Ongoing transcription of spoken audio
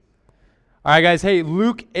All right, guys. Hey,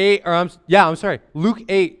 Luke 8, Luke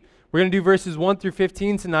 8. We're going to do verses 1 through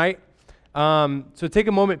 15 tonight. So take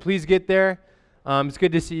a moment, please get there. It's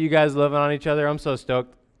good to see you guys loving on each other. I'm so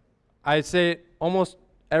stoked. I say it almost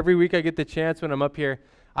every week I get the chance when I'm up here.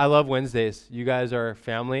 I love Wednesdays. You guys are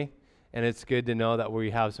family, and it's good to know that we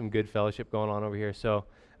have some good fellowship going on over here. So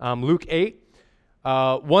Luke 8,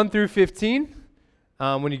 1 through 15.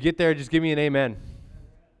 When you get there, just give me an amen.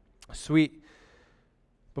 Sweet.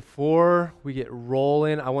 Before we get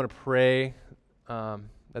rolling, I want to pray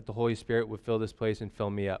that the Holy Spirit would fill this place and fill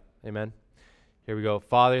me up. Amen. Here we go.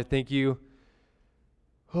 Father, thank you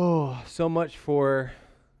so much for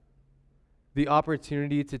the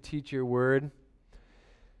opportunity to teach your word.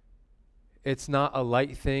 It's not a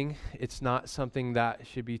light thing. It's not something that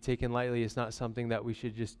should be taken lightly. It's not something that we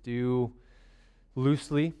should just do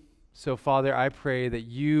loosely. So, Father, I pray that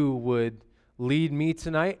you would lead me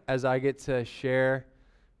tonight as I get to share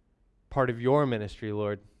part of your ministry,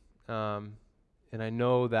 Lord. And I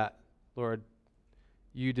know that, Lord,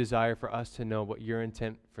 you desire for us to know what your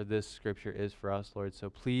intent for this scripture is for us, Lord. So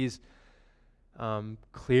please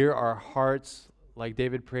clear our hearts, like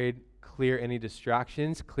David prayed, clear any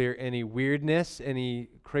distractions, clear any weirdness, any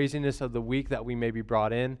craziness of the week that we may be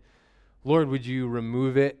brought in. Lord, would you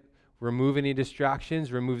remove it, remove any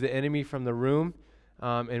distractions, remove the enemy from the room,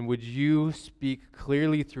 and would you speak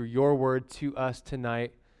clearly through your word to us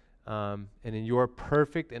tonight, and in your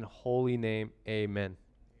perfect and holy name, amen.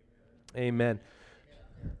 Amen.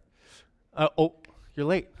 You're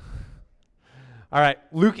late. All right,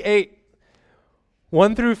 Luke 8,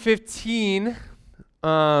 1 through 15.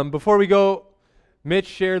 Before we go, Mitch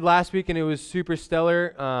shared last week, and it was super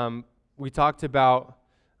stellar. We talked about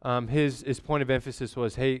his point of emphasis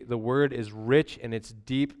was, hey, the word is rich and it's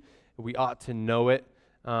deep. We ought to know it.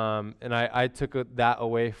 And I took that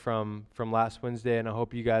away from last Wednesday, and I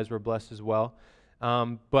hope you guys were blessed as well.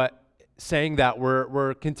 But saying that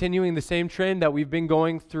we're continuing the same trend that we've been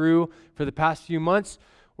going through for the past few months.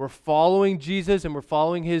 We're following Jesus and we're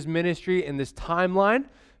following his ministry in this timeline.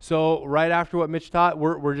 So right after what Mitch taught,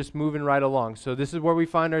 we're just moving right along. So this is where we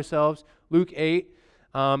find ourselves, Luke 8,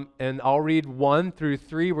 and I'll read 1 through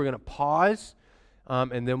 3. We're going to pause,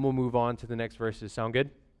 and then we'll move on to the next verses. Sound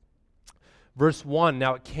good? Verse 1,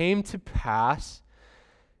 now it came to pass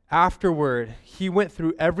afterward, he went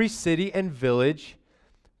through every city and village,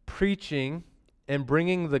 preaching and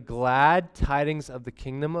bringing the glad tidings of the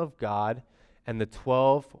kingdom of God, and the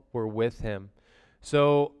 12 were with him.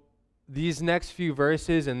 So these next few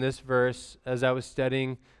verses and this verse, as I was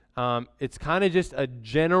studying, it's kind of just a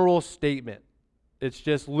general statement. It's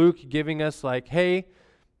just Luke giving us like, hey,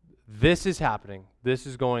 this is happening. This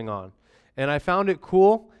is going on. And I found it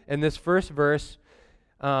cool in this first verse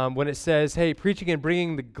when it says, hey, preaching and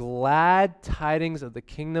bringing the glad tidings of the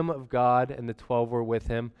kingdom of God, and the 12 were with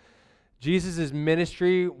him. Jesus'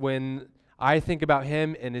 ministry, when I think about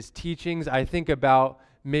him and his teachings, I think about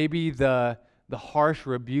maybe the harsh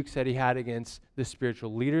rebukes that he had against the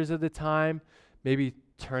spiritual leaders of the time, maybe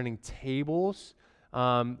turning tables,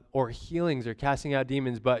 or healings or casting out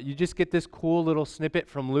demons. But you just get this cool little snippet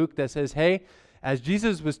from Luke that says, hey, as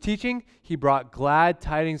Jesus was teaching, he brought glad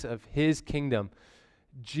tidings of his kingdom.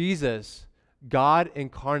 Jesus, God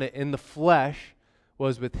incarnate in the flesh,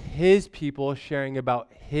 was with his people sharing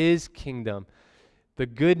about his kingdom. The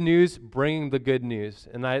good news, bringing the good news.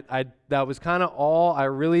 And I that was kind of all I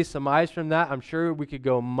really surmised from that. I'm sure we could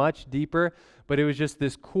go much deeper, but it was just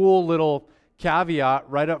this cool little caveat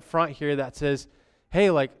right up front here that says, hey,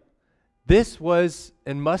 like, this was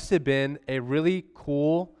and must have been a really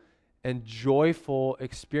cool and joyful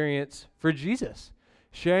experience for Jesus,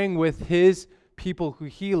 sharing with his people who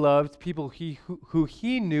he loved, people who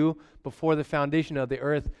he knew before the foundation of the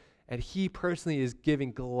earth, and he personally is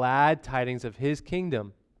giving glad tidings of his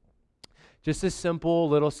kingdom. Just a simple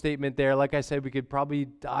little statement there. Like I said, we could probably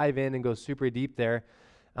dive in and go super deep there,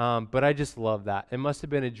 but I just love that. It must have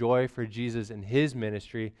been a joy for Jesus in his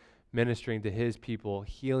ministry, ministering to his people,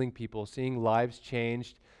 healing people, seeing lives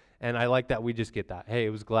changed. And I like that we just get that. Hey,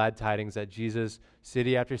 it was glad tidings that Jesus,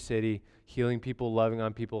 city after city, healing people, loving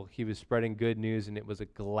on people, he was spreading good news, and it was a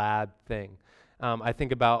glad thing. I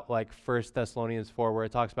think about like 1 Thessalonians 4, where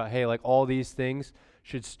it talks about, hey, like all these things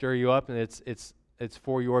should stir you up, and it's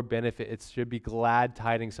for your benefit. It should be glad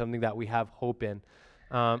tidings, something that we have hope in.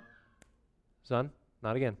 Son,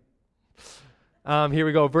 not again. Here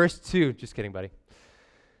we go, verse 2. Just kidding, buddy.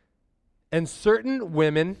 And certain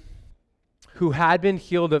women who had been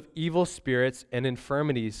healed of evil spirits and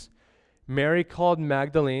infirmities, Mary called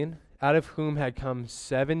Magdalene, out of whom had come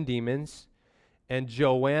 7 demons, and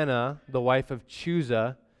Joanna, the wife of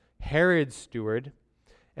Chuza, Herod's steward,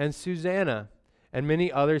 and Susanna, and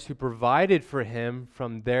many others who provided for him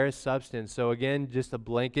from their substance. So again, just a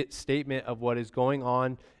blanket statement of what is going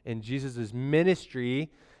on in Jesus'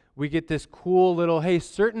 ministry. We get this cool little, hey,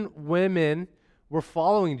 certain women were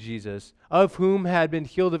following Jesus, of whom had been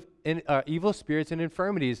healed of evil spirits and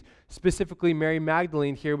infirmities. Specifically, Mary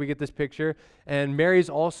Magdalene, here we get this picture. And Mary's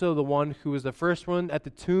also the one who was the first one at the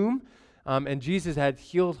tomb. And Jesus had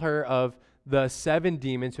healed her of the 7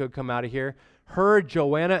 demons who had come out of here. Her,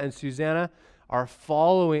 Joanna, and Susanna are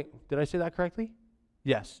following. Did I say that correctly?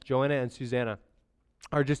 Yes, Joanna and Susanna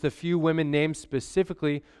are just a few women named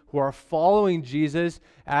specifically who are following Jesus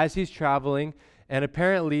as he's traveling. And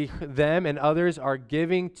apparently them and others are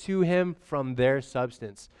giving to him from their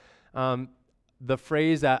substance. The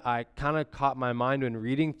phrase that I kind of caught my mind when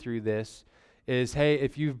reading through this is, hey,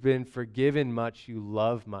 if you've been forgiven much, you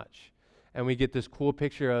love much. And we get this cool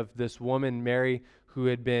picture of this woman, Mary, who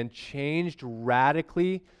had been changed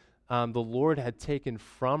radically. The Lord had taken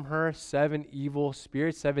from her 7 evil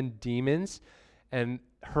spirits, 7 demons. And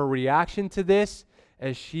her reaction to this,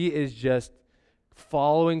 as she is just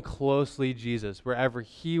following closely Jesus. Wherever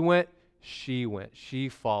he went, she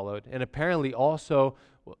followed. And apparently also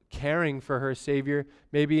caring for her Savior,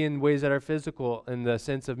 maybe in ways that are physical, in the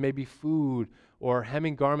sense of maybe food or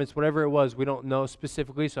hemming garments, whatever it was. We don't know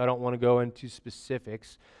specifically, so I don't want to go into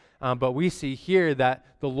specifics. But we see here that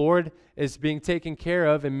the Lord is being taken care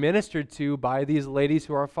of and ministered to by these ladies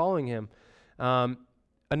who are following him.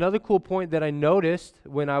 Another cool point that I noticed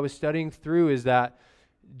when I was studying through is that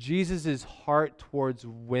Jesus' heart towards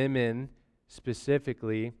women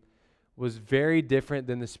specifically was very different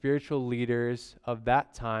than the spiritual leaders of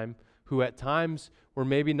that time, who at times were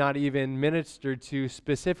maybe not even ministered to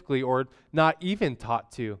specifically or not even taught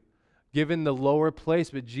to, given the lower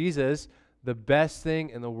place. But Jesus, the best thing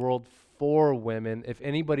in the world for women, if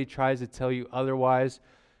anybody tries to tell you otherwise,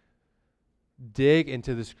 dig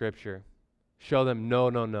into the scripture. Show them,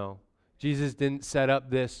 no. Jesus didn't set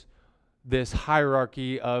up this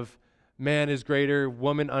hierarchy of man is greater,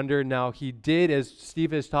 woman under. Now, he did, as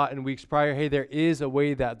Steve has taught in weeks prior, hey, there is a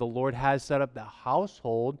way that the Lord has set up the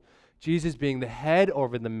household, Jesus being the head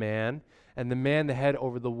over the man, and the man the head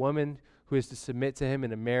over the woman who is to submit to him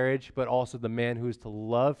in a marriage, but also the man who is to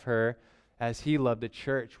love her as he loved the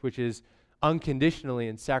church, which is unconditionally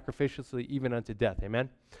and sacrificially even unto death. Amen?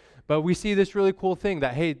 But we see this really cool thing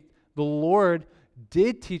that, hey, the Lord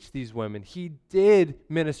did teach these women. He did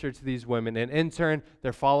minister to these women. And in turn,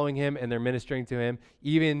 they're following him and they're ministering to him.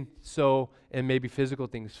 Even so, and maybe physical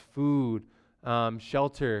things, food,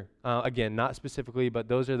 shelter. Again, not specifically, but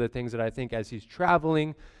those are the things that I think as he's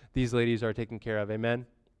traveling, these ladies are taken care of. Amen?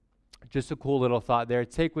 Just a cool little thought there.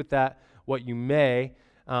 Take with that what you may.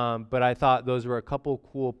 But I thought those were a couple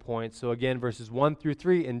cool points. So again, verses 1 through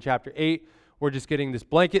 3 in chapter 8, we're just getting this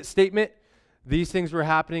blanket statement. These things were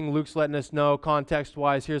happening. Luke's letting us know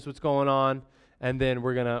context-wise. Here's what's going on, and then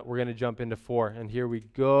we're gonna jump into 4. And here we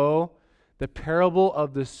go. The parable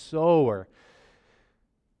of the sower.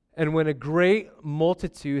 And when a great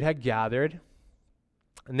multitude had gathered,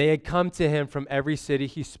 and they had come to him from every city,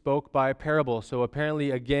 he spoke by a parable. So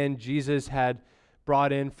apparently, again, Jesus had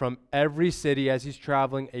brought in from every city as he's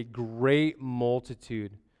traveling a great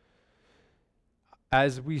multitude.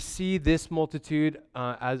 As we see this multitude,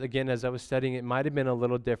 as I was studying, it might have been a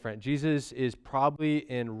little different. Jesus is probably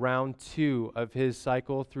in round 2 of his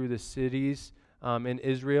cycle through the cities in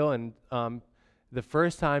Israel. And the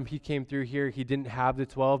first time he came through here, he didn't have the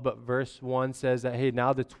 12, but verse 1 says that, hey,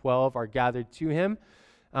 now the 12 are gathered to him.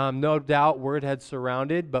 No doubt word had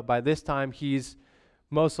surrounded, but by this time he's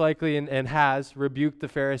most likely and has rebuked the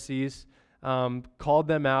Pharisees, called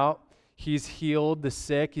them out. He's healed the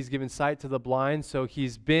sick. He's given sight to the blind. So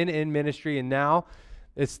he's been in ministry, and now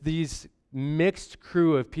it's these mixed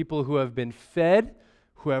crew of people who have been fed,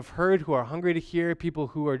 who have heard, who are hungry to hear, people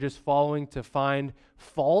who are just following to find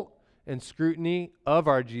fault and scrutiny of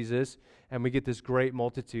our Jesus, and we get this great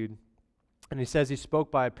multitude. And he says he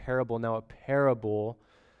spoke by a parable. Now, a parable,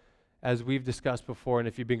 as we've discussed before, and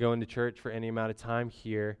if you've been going to church for any amount of time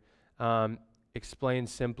here, explained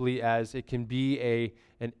simply as it can be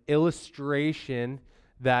an illustration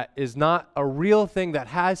that is not a real thing that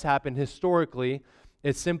has happened historically.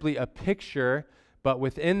 It's simply a picture, but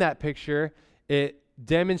within that picture, it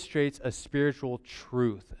demonstrates a spiritual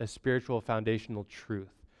truth, a spiritual foundational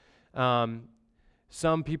truth.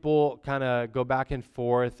 Some people kind of go back and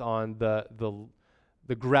forth on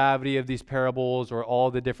the gravity of these parables or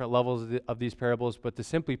all the different levels of these parables, but to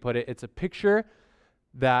simply put it, it's a picture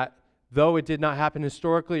that, though it did not happen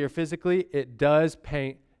historically or physically, it does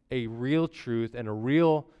paint a real truth and a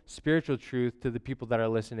real spiritual truth to the people that are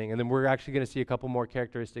listening. And then we're actually going to see a couple more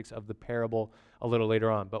characteristics of the parable a little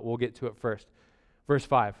later on, but we'll get to it first. Verse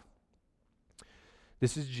 5.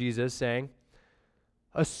 This is Jesus saying,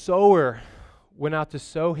 "A sower went out to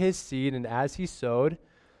sow his seed, and as he sowed,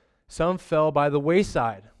 some fell by the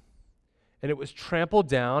wayside, and it was trampled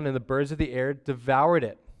down, and the birds of the air devoured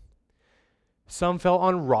it. Some fell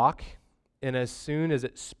on rock, and as soon as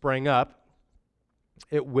it sprang up,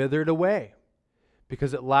 it withered away,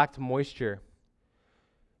 because it lacked moisture.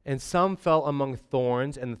 And some fell among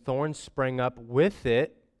thorns, and the thorns sprang up with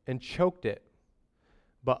it and choked it.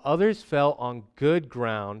 But others fell on good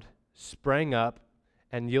ground, sprang up,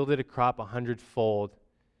 and yielded a crop 100-fold.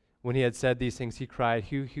 When he had said these things, he cried,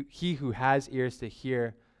 he who has ears to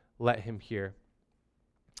hear, let him hear."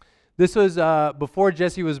 This was before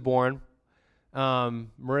Jesse was born.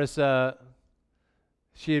 Marissa,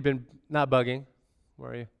 she had been not bugging.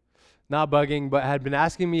 Where are you? Not bugging, but had been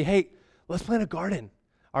asking me, "Hey, let's plant a garden."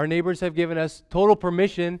 Our neighbors have given us total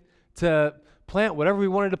permission to plant whatever we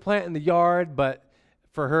wanted to plant in the yard, but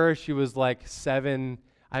for her, she was like 7,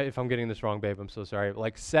 if I'm getting this wrong, babe, I'm so sorry,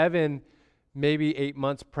 like 7, maybe 8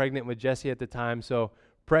 months pregnant with Jesse at the time, so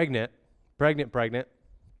pregnant.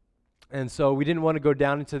 And so we didn't want to go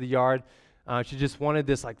down into the yard. She just wanted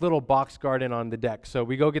this like little box garden on the deck. So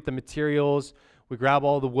we go get the materials, we grab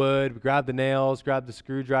all the wood, we grab the nails, grab the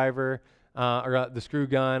screwdriver, or the screw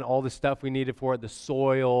gun, all the stuff we needed for it, the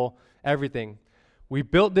soil, everything. We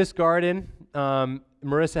built this garden.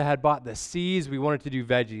 Marissa had bought the seeds. We wanted to do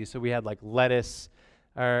veggies, so we had like lettuce,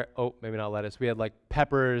 maybe not lettuce. We had like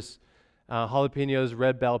peppers, jalapenos,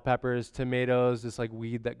 red bell peppers, tomatoes, this like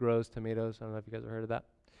weed that grows tomatoes. I don't know if you guys have heard of that.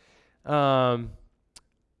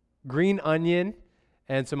 Green onion,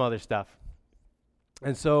 and some other stuff.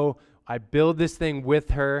 And so I build this thing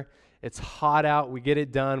with her. It's hot out. We get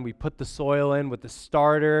it done. We put the soil in with the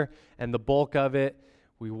starter and the bulk of it.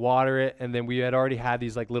 We water it, and then we had already had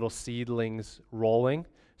these like little seedlings rolling.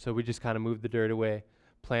 So we just kind of moved the dirt away,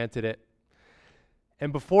 planted it.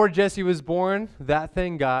 And before Jesse was born, that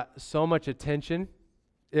thing got so much attention.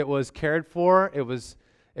 It was cared for. It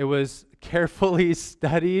was carefully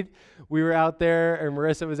studied. We were out there, and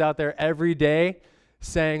Marissa was out there every day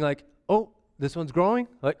saying like, "Oh, this one's growing."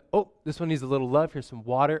 Like, "Oh, this one needs a little love. Here's some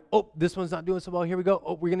water. Oh, this one's not doing so well. Here we go.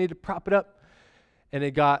 Oh, we're going to need to prop it up." And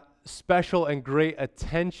it got special and great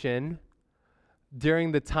attention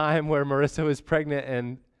during the time where Marissa was pregnant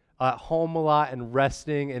and at home a lot and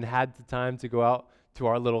resting and had the time to go out to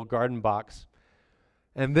our little garden box.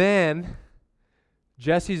 And then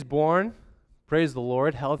Jesse's born. Praise the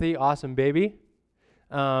Lord. Healthy, awesome baby.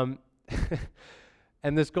 And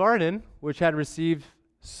this garden, which had received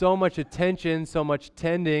so much attention, so much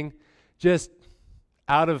tending, just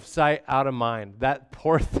out of sight, out of mind. That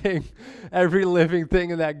poor thing, every living thing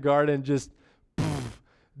in that garden just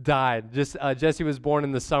died. Jesse was born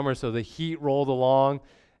in the summer, so the heat rolled along,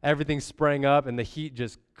 everything sprang up, and the heat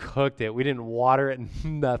just cooked it. We didn't water it,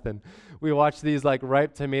 nothing. We watched these like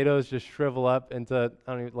ripe tomatoes just shrivel up into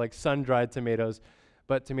like sun-dried tomatoes,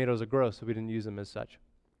 but tomatoes are gross, so we didn't use them as such.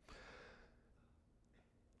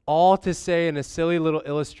 All to say, in a silly little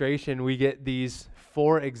illustration, we get these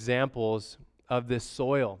 4 examples of this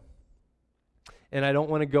soil. And I don't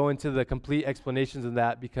want to go into the complete explanations of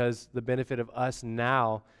that, because the benefit of us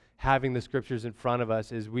now having the scriptures in front of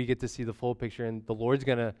us is we get to see the full picture, and the Lord's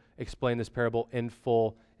going to explain this parable in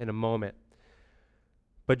full in a moment.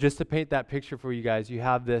 But just to paint that picture for you guys, you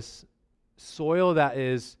have this soil that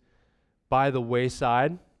is by the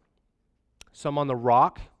wayside, some on the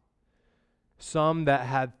rock, some that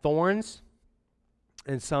had thorns,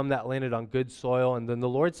 and some that landed on good soil. And then the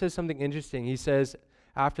Lord says something interesting. He says,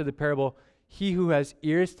 after the parable, "He who has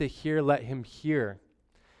ears to hear, let him hear."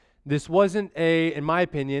 This wasn't in my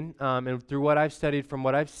opinion, and through what I've studied, from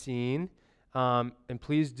what I've seen, and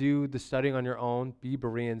please do the studying on your own, be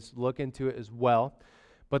Bereans, look into it as well.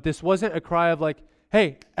 But this wasn't a cry of like,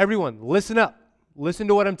 "Hey, everyone, listen up. Listen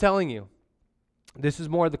to what I'm telling you." This is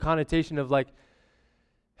more the connotation of like,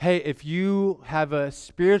 "Hey, if you have a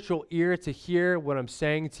spiritual ear to hear what I'm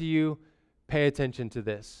saying to you, pay attention to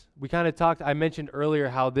this." We kind of I mentioned earlier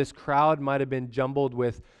how this crowd might have been jumbled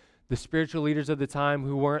with the spiritual leaders of the time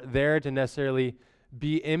who weren't there to necessarily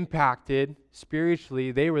be impacted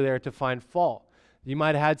spiritually. They were there to find fault. You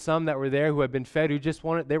might have had some that were there who had been fed, who just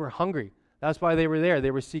they were hungry. That's why they were there. They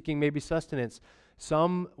were seeking maybe sustenance.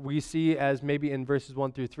 Some we see as maybe in verses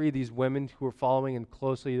 1 through 3, these women who were following and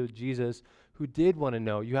closely to Jesus who did want to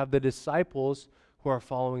know. You have the disciples who are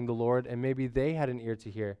following the Lord, and maybe they had an ear to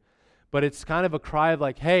hear. But it's kind of a cry of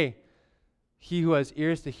like, "Hey, he who has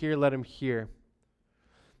ears to hear, let him hear."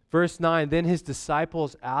 Verse 9, then his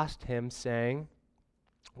disciples asked him, saying,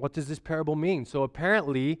 what does this parable mean? So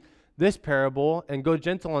apparently, this parable, and go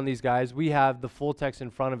gentle on these guys, we have the full text in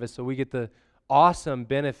front of us, so we get the awesome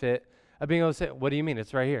benefit of being able to say, what do you mean?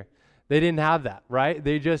 It's right here. They didn't have that, right?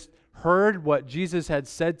 They just heard what Jesus had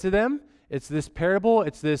said to them. It's this parable.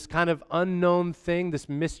 It's this kind of unknown thing, this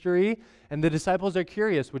mystery. And the disciples are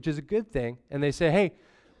curious, which is a good thing. And they say, hey,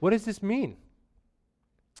 what does this mean?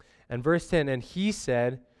 And verse 10, and he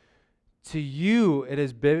said, to you it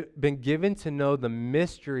has been given to know the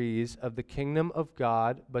mysteries of the kingdom of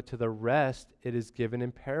God, but to the rest it is given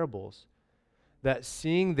in parables, that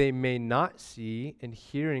seeing they may not see, and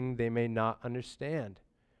hearing they may not understand.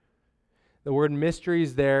 The word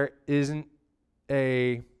mysteries there isn't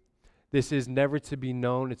this is never to be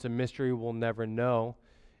known. It's a mystery we'll never know.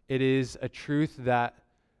 It is a truth that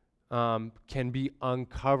can be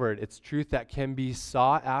uncovered. It's truth that can be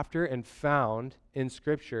sought after and found in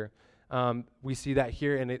Scripture. We see that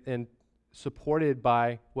here and supported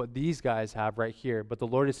by what these guys have right here. But the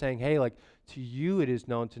Lord is saying, hey, like to you it is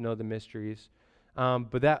known to know the mysteries.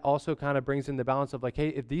 But that also kind of brings in the balance of like, hey,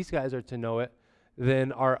 if these guys are to know it,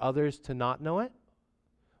 then are others to not know it?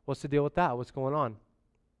 What's the deal with that? What's going on?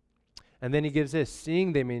 And then he gives this,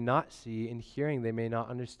 seeing they may not see, and hearing they may not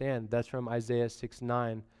understand. That's from Isaiah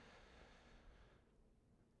 6:9.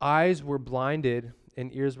 Eyes were blinded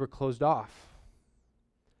and ears were closed off.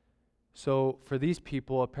 So for these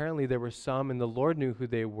people, apparently there were some, and the Lord knew who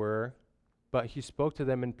they were, but he spoke to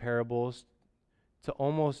them in parables to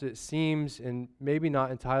almost, it seems, and maybe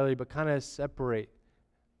not entirely, but kind of separate,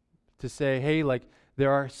 to say, hey, like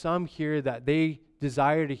there are some here that they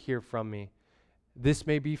desire to hear from me. This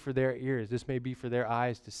may be for their ears. This may be for their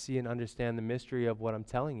eyes to see and understand the mystery of what I'm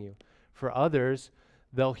telling you. For others,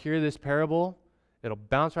 they'll hear this parable. It'll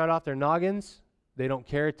bounce right off their noggins. They don't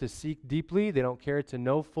care to seek deeply. They don't care to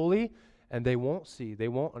know fully. And they won't see. They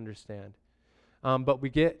won't understand. But we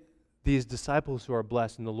get these disciples who are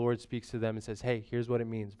blessed, and the Lord speaks to them and says, hey, here's what it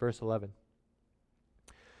means. Verse 11.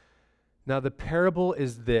 Now the parable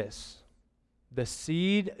is this. The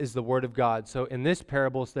seed is the word of God. So in this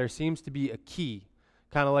parable, there seems to be a key.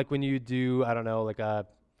 Kind of like when you do, I don't know, like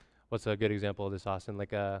what's a good example of this, Austin?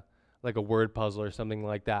 Like a word puzzle or something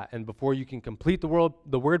like that. And before you can complete the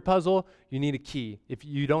word puzzle, you need a key. If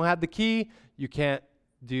you don't have the key, you can't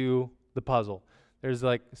do the puzzle. There's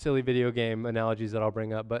like silly video game analogies that I'll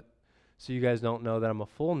bring up, but so you guys don't know that I'm a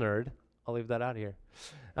full nerd, I'll leave that out here.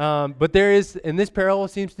 But there is, in this parable,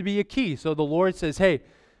 seems to be a key. So the Lord says, hey,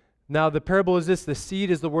 now the parable is this, the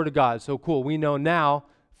seed is the word of God. So cool, we know now,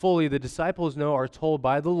 fully the disciples know, are told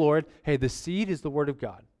by the Lord, hey, the seed is the word of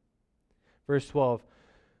God. Verse 12,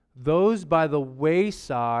 those by the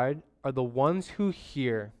wayside are the ones who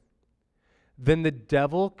hear. Then the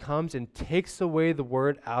devil comes and takes away the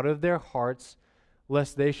word out of their hearts,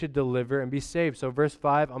 lest they should deliver and be saved. So verse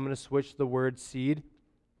 5, I'm going to switch the word seed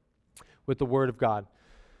with the word of God.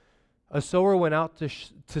 A sower went out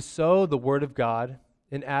to sow the word of God,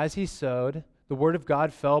 and as he sowed, the word of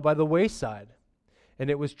God fell by the wayside, and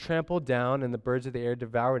it was trampled down, and the birds of the air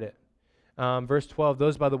devoured it. Verse 12,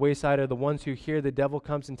 those by the wayside are the ones who hear. The devil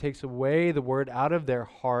comes and takes away the word out of their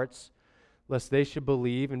hearts, lest they should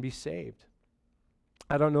believe and be saved.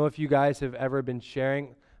 I don't know if you guys have ever been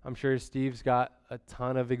sharing. I'm sure Steve's got a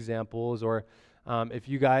ton of examples, or if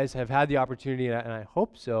you guys have had the opportunity, and I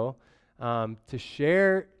hope so, to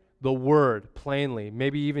share the word plainly,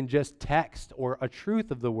 maybe even just text or a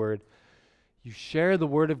truth of the word. You share the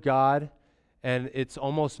word of God, and it's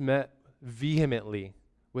almost met vehemently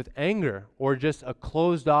with anger or just a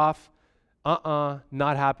closed off,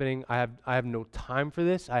 not happening. I have no time for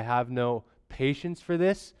this. I have no patience for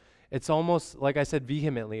this. It's almost, like I said,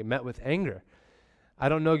 vehemently met with anger. I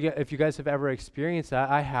don't know if you guys have ever experienced that.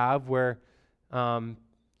 I have, where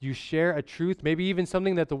you share a truth, maybe even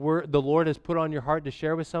something that the Lord has put on your heart to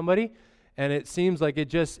share with somebody, and it seems like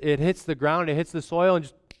it hits the ground, it hits the soil, and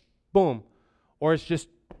just boom. Or it's just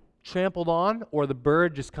trampled on, or the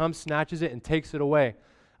bird just comes, snatches it, and takes it away.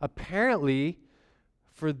 Apparently,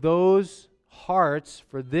 for those hearts,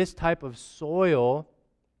 for this type of soil,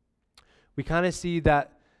 we kind of see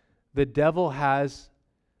that the devil has,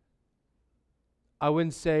 I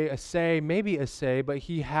wouldn't say a say, maybe a say, but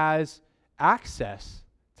he has access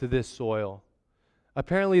to this soil.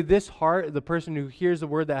 Apparently this heart, the person who hears the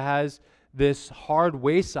word that has this hard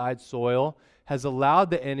wayside soil, has allowed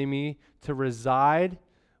the enemy to reside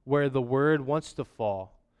where the word wants to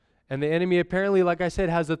fall. And the enemy apparently, like I said,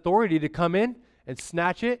 has authority to come in and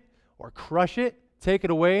snatch it or crush it, take it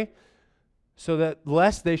away, so that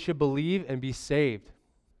lest they should believe and be saved.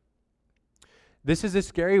 This is a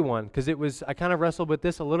scary one because I kind of wrestled with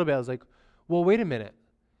this a little bit. I was like, well, wait a minute.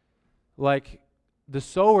 Like, the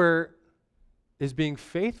sower is being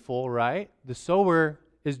faithful, right? The sower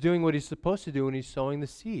is doing what he's supposed to do when he's sowing the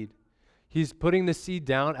seed. He's putting the seed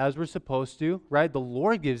down as we're supposed to, right? The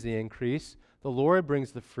Lord gives the increase. The Lord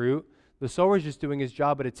brings the fruit. The sower is just doing his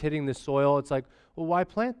job, but it's hitting the soil. It's like, well, why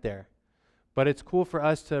plant there? But it's cool for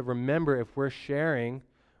us to remember if we're sharing,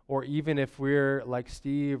 or even if we're like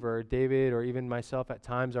Steve or David or even myself at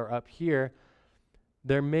times are up here,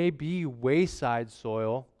 there may be wayside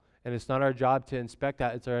soil, and it's not our job to inspect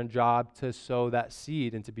that. It's our job to sow that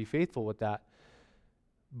seed and to be faithful with that.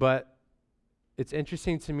 But it's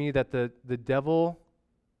interesting to me that the devil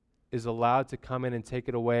is allowed to come in and take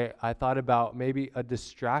it away. I thought about maybe a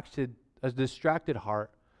distracted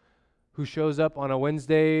heart who shows up on a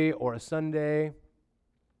Wednesday or a Sunday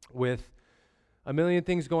with a million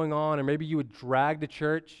things going on, or maybe you would drag to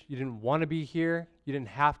church. You didn't want to be here. You didn't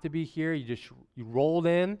have to be here. You rolled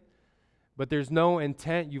in, but there's no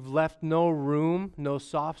intent. You've left no room, no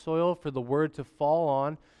soft soil for the word to fall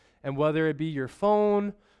on. And whether it be your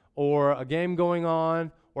phone or a game going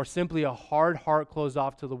on or simply a hard heart closed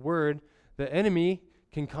off to the word, the enemy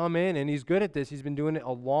can come in, and he's good at this. He's been doing it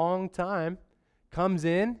a long time. Comes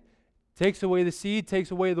in, takes away the seed,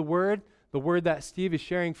 takes away the word that Steve is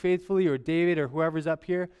sharing faithfully, or David or whoever's up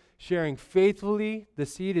here sharing faithfully. The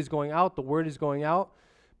seed is going out, the word is going out.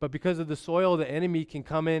 But because of the soil, the enemy can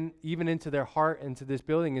come in, even into their heart, into this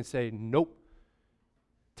building, and say, nope,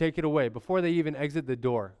 take it away, before they even exit the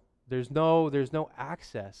door. There's no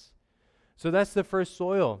access. So that's the first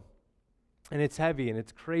soil, and it's heavy and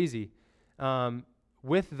it's crazy.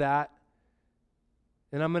 With that,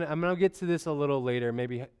 and I'm gonna get to this a little later,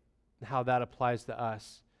 maybe how that applies to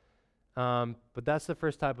us. But that's the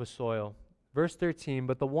first type of soil. Verse 13,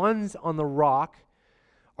 but the ones on the rock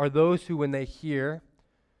are those who, when they hear,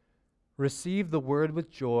 receive the word with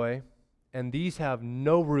joy, and these have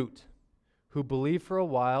no root, who believe for a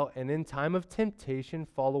while, and in time of temptation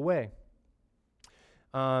fall away.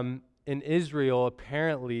 In Israel,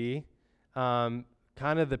 apparently, kind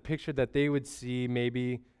of the picture that they would see,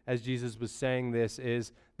 maybe as Jesus was saying this,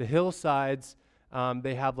 is the hillsides.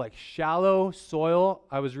 They have like shallow soil.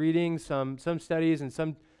 I was reading some studies,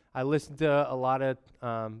 and I listened to a lot of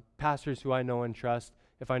pastors who I know and trust.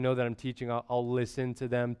 If I know that I'm teaching, I'll listen to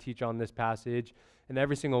them teach on this passage. And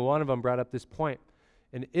every single one of them brought up this point.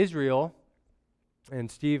 In Israel,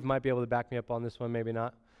 and Steve might be able to back me up on this one, maybe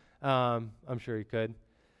not. I'm sure he could.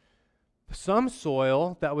 Some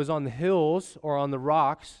soil that was on the hills or on the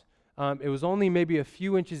rocks, it was only maybe a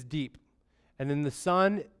few inches deep. And in the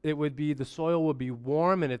sun, the soil would be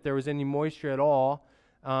warm, and if there was any moisture at all,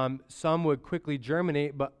 some would quickly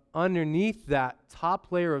germinate. But underneath that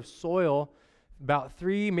top layer of soil, about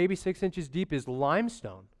 3, maybe 6 inches deep, is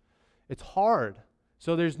limestone. It's hard.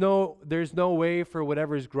 So there's no way for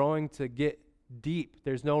whatever is growing to get deep.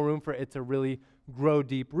 There's no room for it to really grow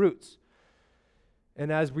deep roots.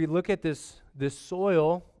 And as we look at this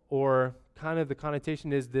soil, or kind of the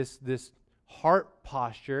connotation is this heart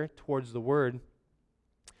posture towards the word,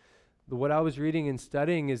 what I was reading and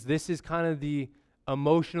studying is this is kind of the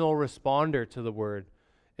emotional responder to the word.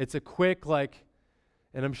 It's a quick,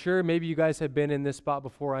 and I'm sure maybe you guys have been in this spot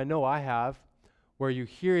before. I know I have, where you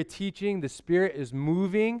hear a teaching, the Spirit is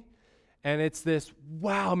moving, and it's this,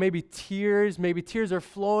 wow, maybe tears are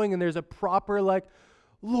flowing, and there's a proper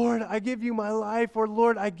Lord, I give you my life, or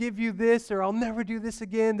Lord, I give you this, or I'll never do this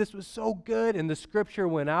again. This was so good. And the scripture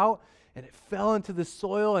went out, and it fell into the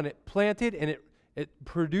soil, and it planted, and it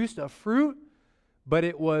produced a fruit, but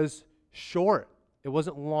it was short. It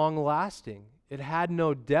wasn't long lasting. It had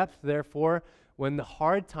no depth. Therefore, when the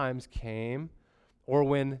hard times came, or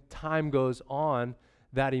when time goes on,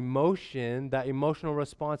 that emotional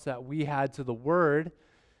response that we had to the word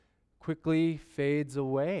quickly fades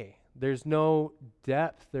away. There's no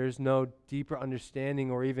depth, there's no deeper understanding,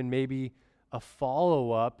 or even maybe a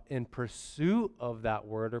follow-up in pursuit of that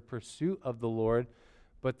word or pursuit of the Lord,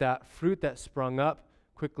 but that fruit that sprung up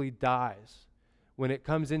quickly dies. When it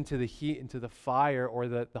comes into the heat, into the fire, or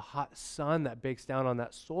the hot sun that bakes down on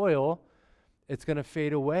that soil, it's going to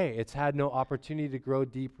fade away. It's had no opportunity to grow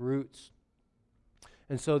deep roots.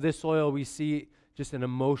 And so this soil, we see just an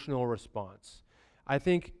emotional response. I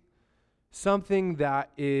think something that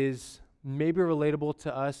is maybe relatable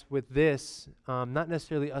to us with this, not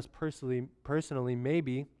necessarily us personally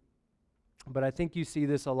maybe, but I think you see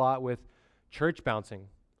this a lot with church bouncing.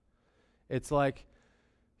 It's like,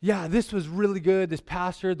 yeah, this was really good. This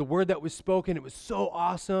pastor, the word that was spoken, it was so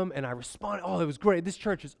awesome. And I responded, oh, it was great. This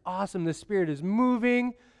church is awesome. The Spirit is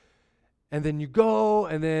moving. And then you go,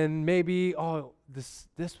 and then maybe, oh, this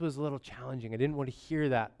was a little challenging. I didn't want to hear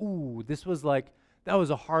that. Ooh, that was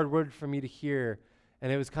a hard word for me to hear.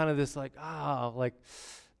 And it was kind of this like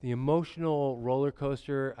the emotional roller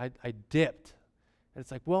coaster. I dipped. And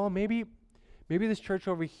it's like, well, maybe this church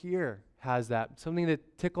over here has that, something to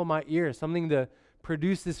tickle my ear, something to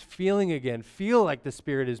produce this feeling again, feel like the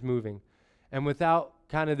Spirit is moving. And without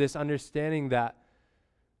kind of this understanding that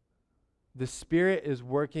the Spirit is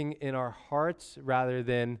working in our hearts rather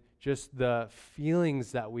than just the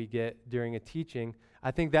feelings that we get during a teaching,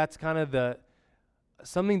 I think that's kind of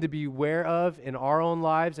something to be aware of in our own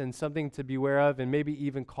lives, and something to be aware of and maybe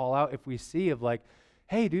even call out if we see of like,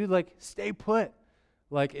 hey, dude, like, stay put.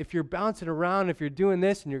 Like, if you're bouncing around, if you're doing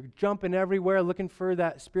this and you're jumping everywhere looking for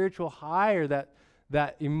that spiritual high or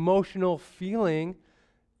that emotional feeling,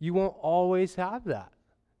 you won't always have that.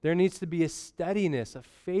 There needs to be a steadiness, a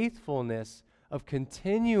faithfulness of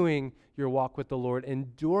continuing your walk with the Lord,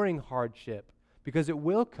 enduring hardship, because it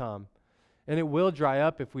will come and it will dry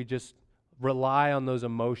up if we just rely on those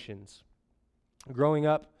emotions. Growing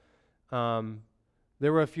up,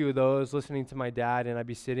 there were a few of those, listening to my dad, and I'd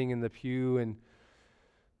be sitting in the pew and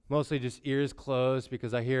mostly just ears closed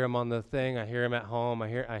because I hear him on the thing, I hear him at home, I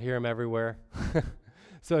hear him everywhere.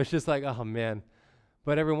 So it's just like, oh man.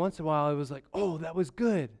 But every once in a while, it was like, oh, that was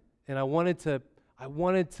good. And I wanted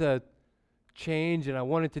to change, and I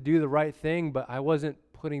wanted to do the right thing, but I wasn't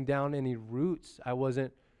putting down any roots. I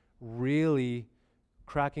wasn't really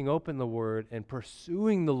cracking open the Word and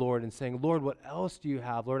pursuing the Lord and saying, Lord, what else do you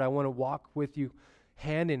have? Lord, I want to walk with you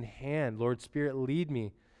hand in hand. Lord, Spirit, lead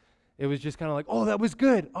me. It was just kind of like, oh, that was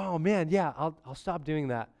good. Oh, man, yeah, I'll stop doing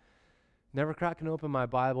that. Never cracking open my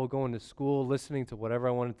Bible, going to school, listening to whatever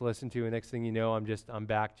I wanted to listen to, and next thing you know, I'm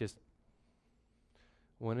back just,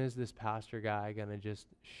 when is this pastor guy going to just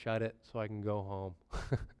shut it so I can go home?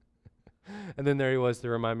 And then there he was to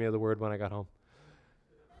remind me of the Word when I got home.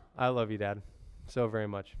 I love you, Dad, so very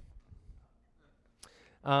much.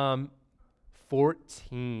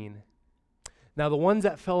 14. Now the ones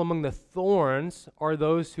that fell among the thorns are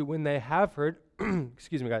those who, when they have heard,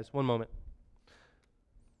 excuse me, guys, one moment.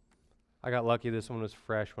 I got lucky. This one was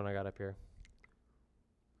fresh when I got up here.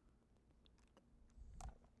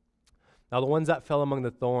 Now the ones that fell among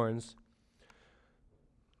the thorns,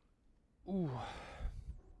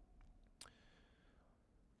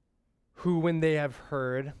 who when they have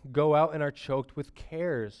heard, go out and are choked with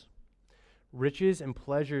cares, riches and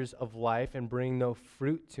pleasures of life, and bring no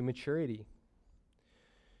fruit to maturity.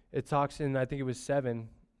 It talks in, I think it was 7,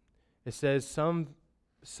 it says,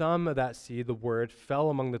 some of that seed, the word,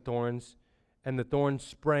 fell among the thorns, and the thorns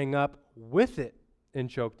sprang up with it and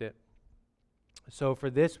choked it. So for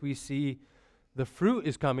this, we see the fruit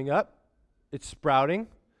is coming up, it's sprouting,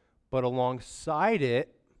 but alongside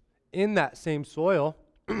it, in that same soil,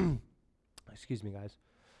 excuse me, guys,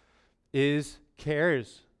 is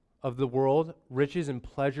cares of the world, riches and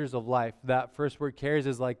pleasures of life. That first word, cares,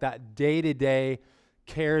 is like that day-to-day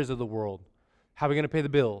cares of the world. How are we going to pay the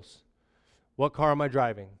bills? What car am I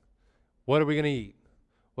driving? What are we going to eat?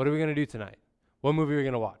 What are we going to do tonight? What movie are we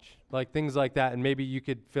going to watch? Like things like that, and maybe you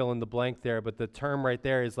could fill in the blank there, but the term right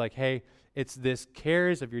there is like, hey, it's this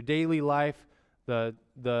cares of your daily life,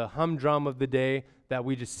 the humdrum of the day that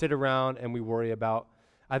we just sit around and we worry about.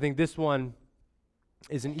 I think this one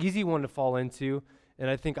is an easy one to fall into, and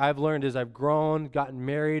I think I've learned as I've grown, gotten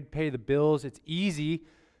married, pay the bills, it's easy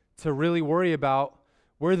to really worry about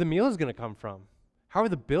where the meal is going to come from. How are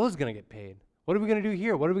the bills going to get paid? What are we going to do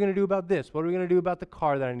here? What are we going to do about this? What are we going to do about the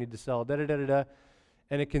car that I need to sell? Da-da-da-da-da.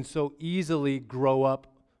 And it can so easily grow up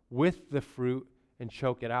with the fruit and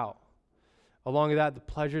choke it out. Along with that, the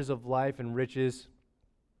pleasures of life and riches.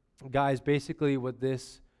 Guys, basically what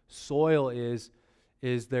this soil is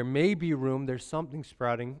there may be room, there's something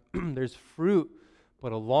sprouting, there's fruit,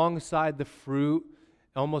 but alongside the fruit,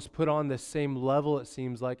 almost put on the same level, it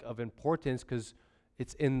seems like, of importance because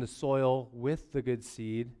it's in the soil with the good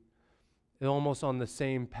seed, and almost on the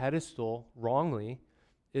same pedestal, wrongly,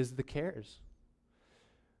 is the cares.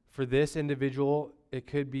 For this individual, it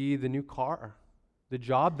could be the new car, the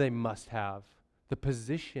job they must have, the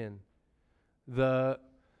position, the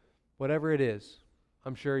whatever it is.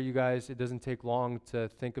 I'm sure you guys, it doesn't take long to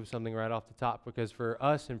think of something right off the top, because for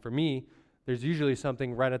us and for me, there's usually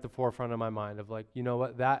something right at the forefront of my mind of like, you know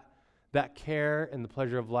what, that care and the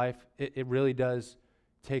pleasure of life, it really does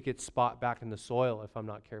take its spot back in the soil if I'm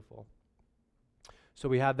not careful. So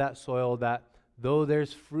we have that soil that though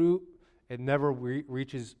there's fruit, it never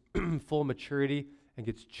reaches full maturity and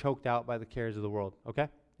gets choked out by the cares of the world. Okay?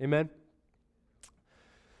 Amen?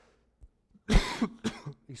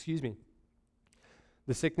 Excuse me.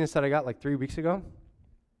 The sickness that I got like 3 weeks ago,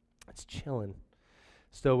 it's chilling,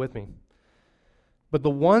 still with me. But the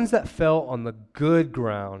ones that fell on the good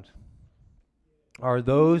ground are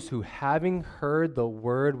those who, having heard the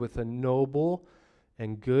word with a noble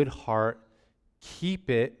and good heart, keep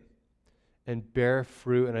it and bear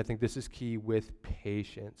fruit, and I think this is key, with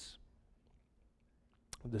patience.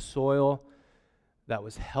 The soil that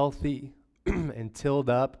was healthy and tilled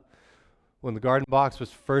up when the garden box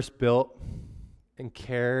was first built and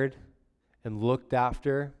cared and looked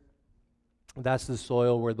after, that's the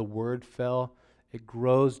soil where the word fell. It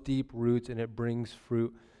grows deep roots and it brings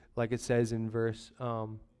fruit, like it says in verse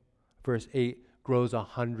 8, grows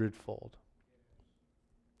 100-fold.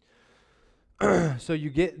 So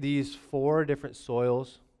you get these 4 different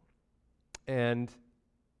soils, and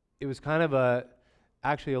it was kind of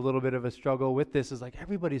actually a little bit of a struggle with this. Is like,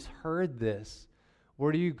 everybody's heard this.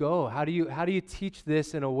 Where do you go? How do you teach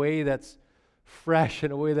this in a way that's fresh,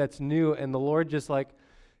 in a way that's new? And the Lord just like,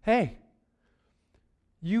 hey,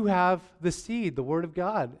 you have the seed, the word of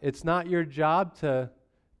God. It's not your job to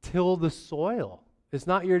till the soil. It's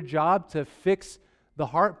not your job to fix the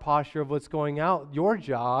heart posture of what's going out. Your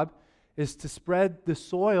job is to spread the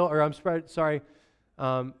soil,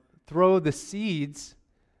 throw the seeds,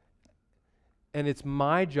 and it's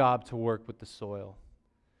my job to work with the soil.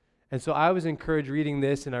 And so I was encouraged reading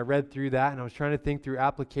this, and I read through that, and I was trying to think through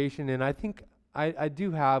application, and I think I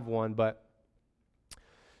do have one, but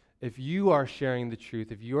if you are sharing the truth,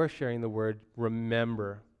 if you are sharing the word,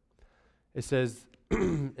 remember, it says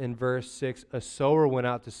in verse 6, a sower went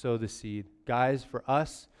out to sow the seed. Guys, for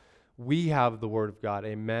us, we have the word of God,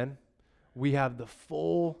 amen? We have the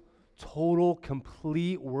full, total,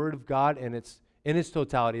 complete word of God, and it's in its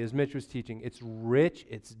totality, as Mitch was teaching. It's rich,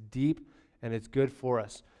 it's deep, and it's good for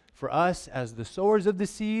us. For us, as the sowers of the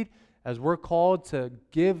seed, as we're called to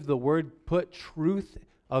give the word, put truth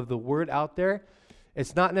of the word out there,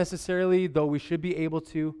 it's not necessarily, though we should be able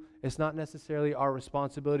to, it's not necessarily our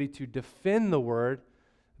responsibility to defend the word,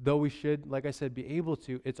 though we should, like I said, be able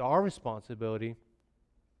to. It's our responsibility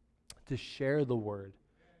to share the word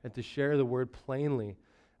and to share the word plainly.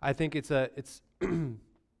 I think it's it's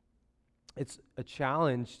a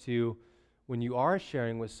challenge to, when you are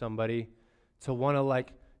sharing with somebody, to want to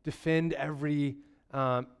like defend every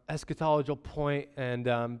eschatological point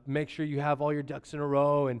and make sure you have all your ducks in a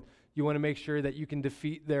row, and you want to make sure that you can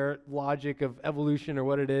defeat their logic of evolution or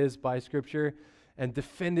what it is by Scripture and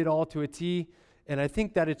defend it all to a T. And I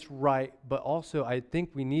think that it's right, but also I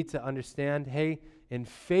think we need to understand, hey, in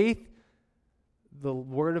faith, the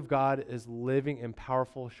Word of God is living and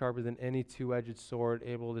powerful, sharper than any two-edged sword,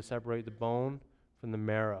 able to separate the bone from the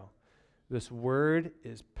marrow. This Word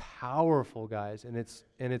is powerful, guys, and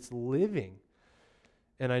it's living.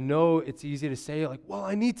 And I know it's easy to say, like, well,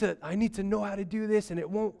 I need to know how to do this, and it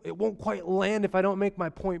won't quite land if I don't make my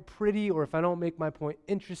point pretty or if I don't make my point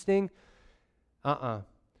interesting. The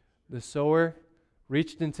sower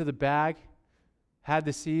reached into the bag, had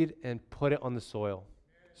the seed, and put it on the soil.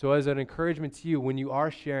 So as an encouragement to you, when you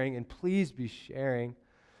are sharing, and please be sharing,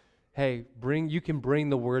 hey, you can bring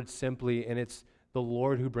the word simply, and it's the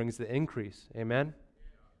Lord who brings the increase. Amen?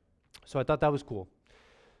 So I thought that was cool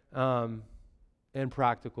and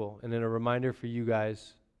practical. And then a reminder for you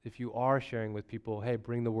guys, if you are sharing with people, hey,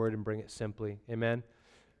 bring the word and bring it simply. Amen?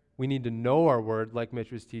 We need to know our word, like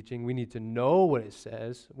Mitch was teaching. We need to know what it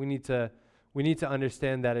says. We need to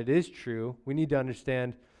understand that it is true. We need to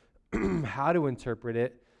understand how to interpret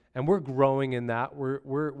it. And we're growing in that.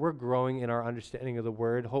 We're growing in our understanding of the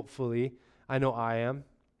word, hopefully. I know I am.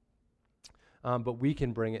 But we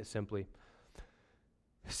can bring it simply.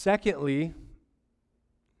 Secondly,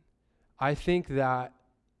 I think that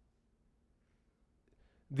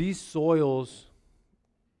these soils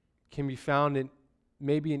can be found in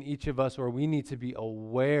maybe in each of us, or we need to be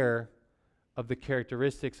aware of the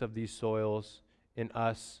characteristics of these soils in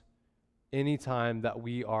us anytime that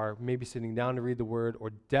we are maybe sitting down to read the word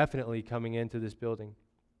or definitely coming into this building.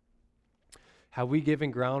 Have we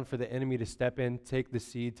given ground for the enemy to step in, take the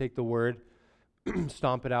seed, take the word,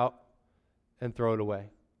 stomp it out, and throw it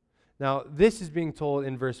away? Now, this is being told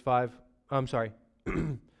in verse 5.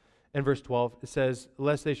 In verse 12. It says,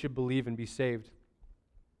 lest they should believe and be saved.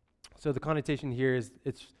 So the connotation here is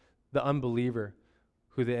it's the unbeliever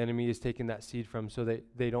who the enemy is taking that seed from, so that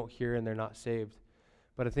they don't hear and they're not saved.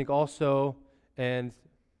 But I think also, and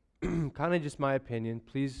kind of just my opinion,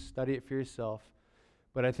 please study it for yourself,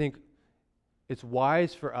 but I think it's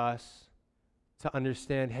wise for us to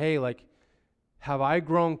understand, hey, like, have I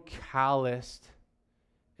grown calloused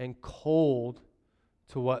and cold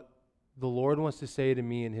to what the Lord wants to say to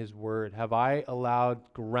me in His Word? Have I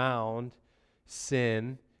allowed ground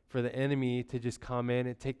sin for the enemy to just come in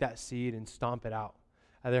and take that seed and stomp it out.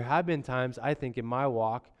 There have been times, I think, in my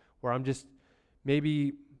walk where I'm just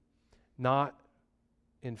maybe not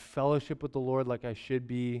in fellowship with the Lord like I should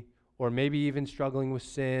be, or maybe even struggling with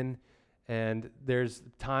sin. And there's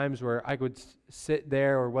times where I would sit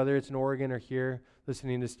there, or whether it's in Oregon or here,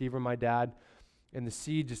 listening to Steve or my dad, and the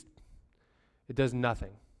seed just, it does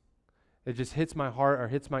nothing. It just hits my heart or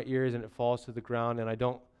hits my ears and it falls to the ground, and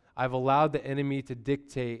I've allowed the enemy to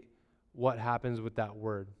dictate what happens with that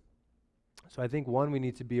word. So I think, one, we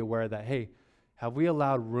need to be aware that, hey, have we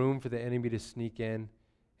allowed room for the enemy to sneak in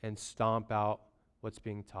and stomp out what's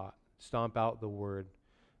being taught, stomp out the word?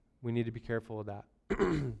 We need to be careful of that.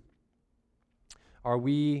 Are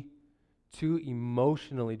we too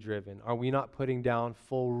emotionally driven? Are we not putting down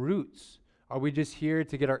full roots? Are we just here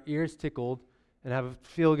to get our ears tickled and have a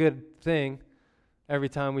feel-good thing every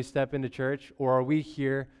time we step into church? Or are we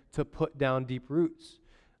here to put down deep roots?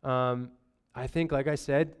 I think, like I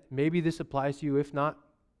said, maybe this applies to you. If not,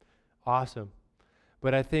 awesome.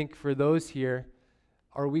 But I think for those here,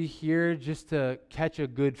 are we here just to catch a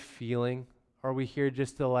good feeling? Are we here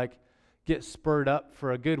just to get spurred up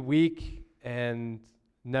for a good week and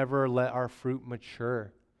never let our fruit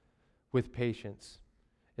mature with patience?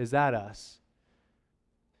 Is that us?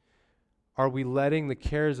 Are we letting the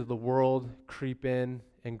cares of the world creep in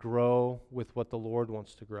and grow with what the Lord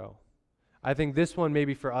wants to grow? I think this one,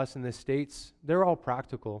 maybe for us in the States, they're all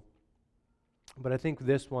practical. But I think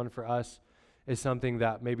this one for us is something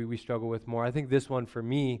that maybe we struggle with more. I think this one for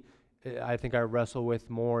me, I think I wrestle with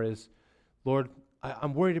more is, Lord,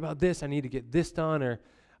 I'm worried about this. I need to get this done. Or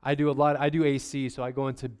I do AC, so I go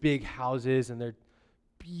into big houses and they're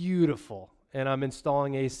beautiful. And I'm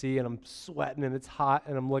installing AC and I'm sweating and it's hot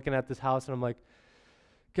and I'm looking at this house and I'm like,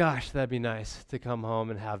 gosh, that'd be nice to come home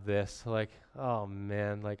and have this. Oh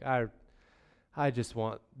man, I just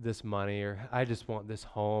want this money, or I just want this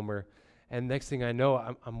home, and next thing I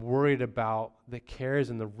know, I'm worried about the cares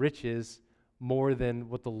and the riches more than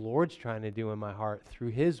what the Lord's trying to do in my heart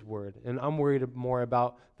through His word. And I'm worried more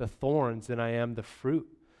about the thorns than I am the fruit.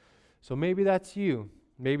 So maybe that's you.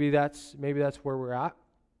 Maybe that's where we're at.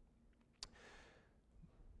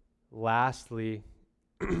 Lastly,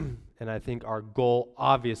 and I think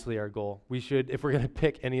obviously our goal, we should, if we're going to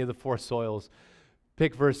pick any of the four soils,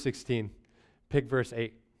 pick verse 16. Pick verse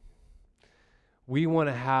 8. We want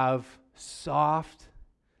to have soft,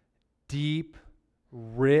 deep,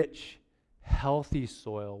 rich, healthy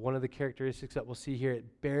soil. One of the characteristics that we'll see here,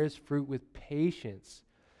 it bears fruit with patience.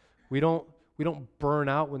 We don't burn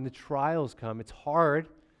out when the trials come. It's hard.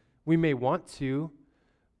 We may want to,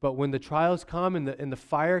 but when the trials come and the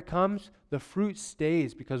fire comes, the fruit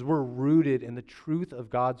stays because we're rooted in the truth of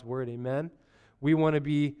God's word. Amen. We want to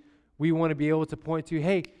be able to point to,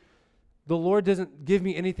 hey, the Lord doesn't give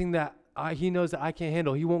me anything that He knows that I can't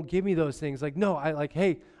handle. He won't give me those things. Hey,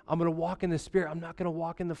 I'm going to walk in the Spirit. I'm not going to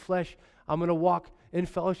walk in the flesh. I'm going to walk in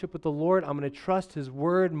fellowship with the Lord. I'm going to trust His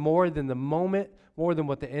word more than the moment, more than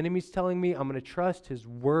what the enemy's telling me. I'm going to trust His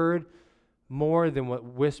word more than what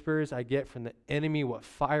whispers I get from the enemy, what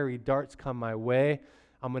fiery darts come my way.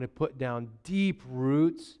 I'm going to put down deep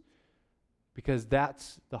roots because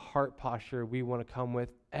that's the heart posture we want to come with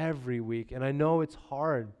every week. And I know it's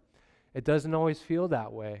hard. It doesn't always feel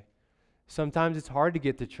that way. Sometimes it's hard to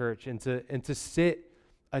get to church and to sit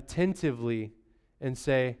attentively and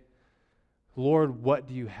say, Lord, what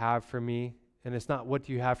do you have for me? And it's not what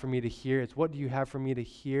do you have for me to hear, it's what do you have for me to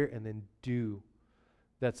hear and then do.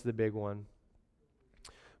 That's the big one.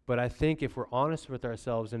 But I think if we're honest with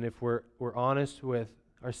ourselves and if we're honest with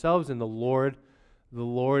ourselves and the Lord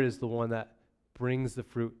is the one that brings the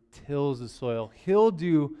fruit, tills the soil. He'll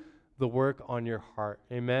do the work on your heart.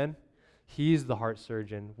 Amen? He's the heart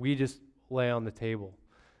surgeon. We just lay on the table,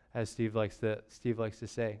 as Steve likes to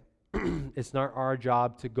say. It's not our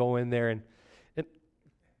job to go in there and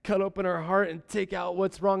cut open our heart and take out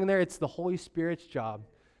what's wrong in there. It's the Holy Spirit's job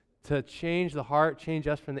to change the heart, change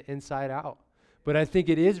us from the inside out. But I think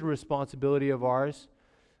it is a responsibility of ours.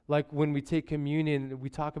 Like when we take communion, we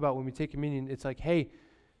talk about when we take communion, it's like, hey,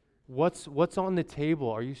 what's on the table?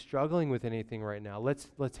 Are you struggling with anything right now?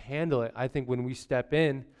 Let's handle it. I think when we step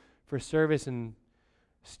in for service, and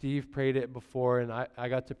Steve prayed it before, and I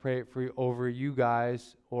got to pray it over you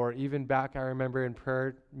guys, or even back, I remember in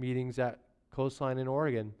prayer meetings at Coastline in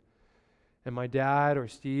Oregon. And my dad or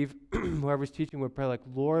Steve, whoever's teaching, would pray like,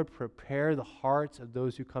 Lord, prepare the hearts of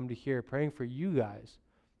those who come to hear, praying for you guys.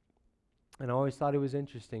 And I always thought it was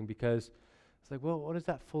interesting because it's like, well, what does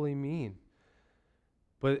that fully mean?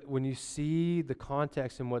 But when you see the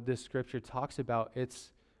context and what this scripture talks about,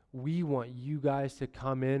 it's we want you guys to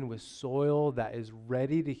come in with soil that is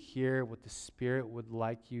ready to hear what the Spirit would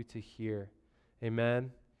like you to hear.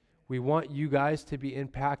 Amen. We want you guys to be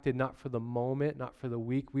impacted not for the moment, not for the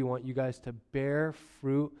week. We want you guys to bear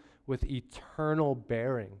fruit with eternal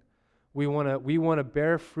bearing. We want to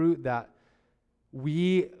bear fruit that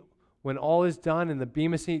when all is done and the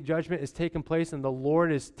Bema Seat judgment is taking place and the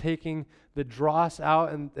Lord is taking the dross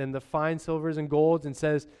out and the fine silvers and golds and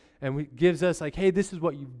says, gives us like, hey, this is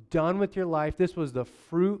what you've done with your life. This was the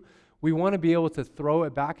fruit. We want to be able to throw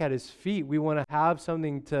it back at his feet. We want to have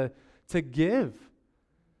something to give.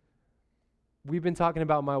 We've been talking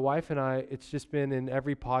about, my wife and I, it's just been in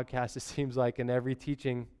every podcast, it seems like, in every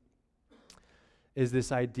teaching, is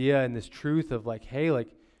this idea and this truth of like, hey, like,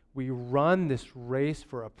 we run this race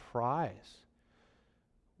for a prize.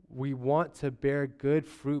 We want to bear good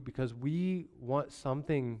fruit because we want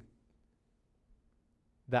something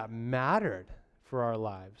that mattered for our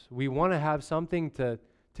lives. We want to have something to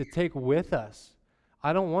take with us.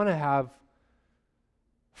 I don't want to have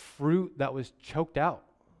fruit that was choked out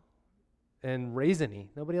and raisiny.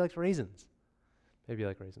 Nobody likes raisins. Maybe you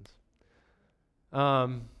like raisins.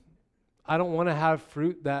 I don't want to have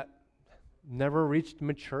fruit that never reached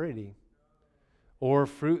maturity or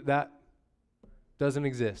fruit that doesn't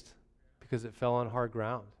exist because it fell on hard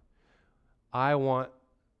ground. I want,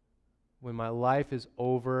 when my life is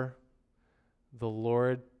over, the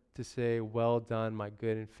Lord to say, well done, my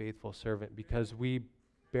good and faithful servant, because we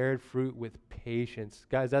bared fruit with patience.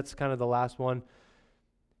 Guys, that's kind of the last one.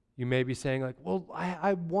 You may be saying like, well,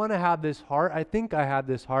 I want to have this heart. I think I have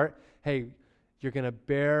this heart. Hey, you're going to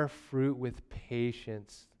bear fruit with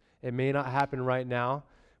patience. It may not happen right now,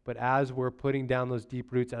 but as we're putting down those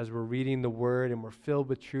deep roots, as we're reading the word and we're filled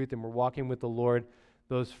with truth and we're walking with the Lord,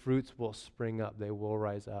 those fruits will spring up. They will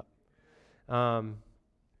rise up.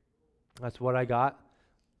 That's what I got.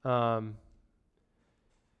 We're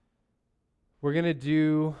going to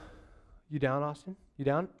do, you down, Austin? You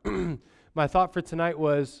down? My thought for tonight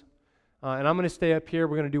was, and I'm going to stay up here,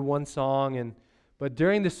 we're going to do one song, but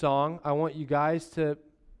during the song, I want you guys to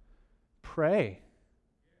pray.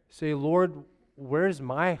 Say, Lord, where's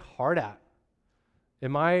my heart at?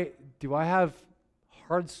 Do I have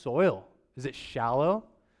hard soil? Is it shallow?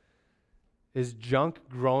 Is junk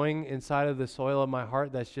growing inside of the soil of my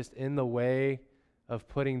heart that's just in the way of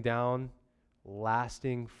putting down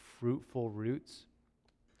lasting, fruitful roots?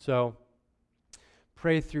 So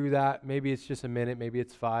pray through that. Maybe it's just a minute, maybe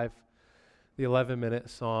it's 5. The 11-minute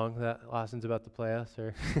song that Austin's about to play us.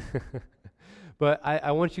 But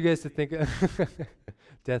I want you guys to think of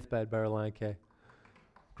Deathbed by Reliant K.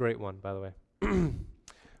 Great one, by the way.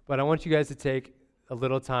 But I want you guys to take a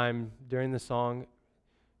little time during the song,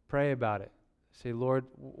 pray about it. Say, Lord,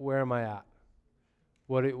 where am I at?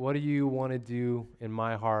 What do you want to do in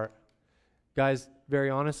my heart? Guys, very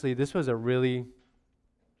honestly, this was it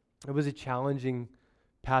was a challenging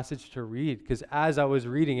passage to read, because as I was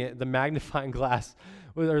reading it, the magnifying glass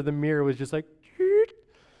or the mirror was just like,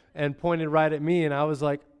 and pointed right at me, and I was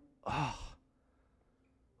like, oh,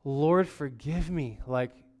 Lord, forgive me.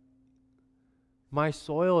 Like, my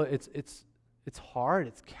soil, it's hard,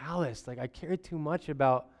 it's calloused. Like, I care too much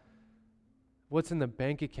about what's in the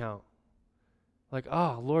bank account. Like,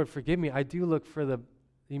 oh, Lord, forgive me. I do look for the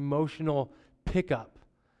emotional pickup.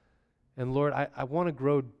 And Lord, I want to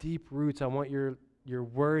grow deep roots. I want your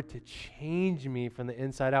word to change me from the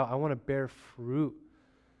inside out. I want to bear fruit.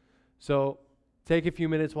 So take a few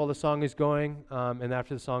minutes while the song is going, and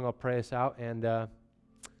after the song, I'll pray us out. And yeah.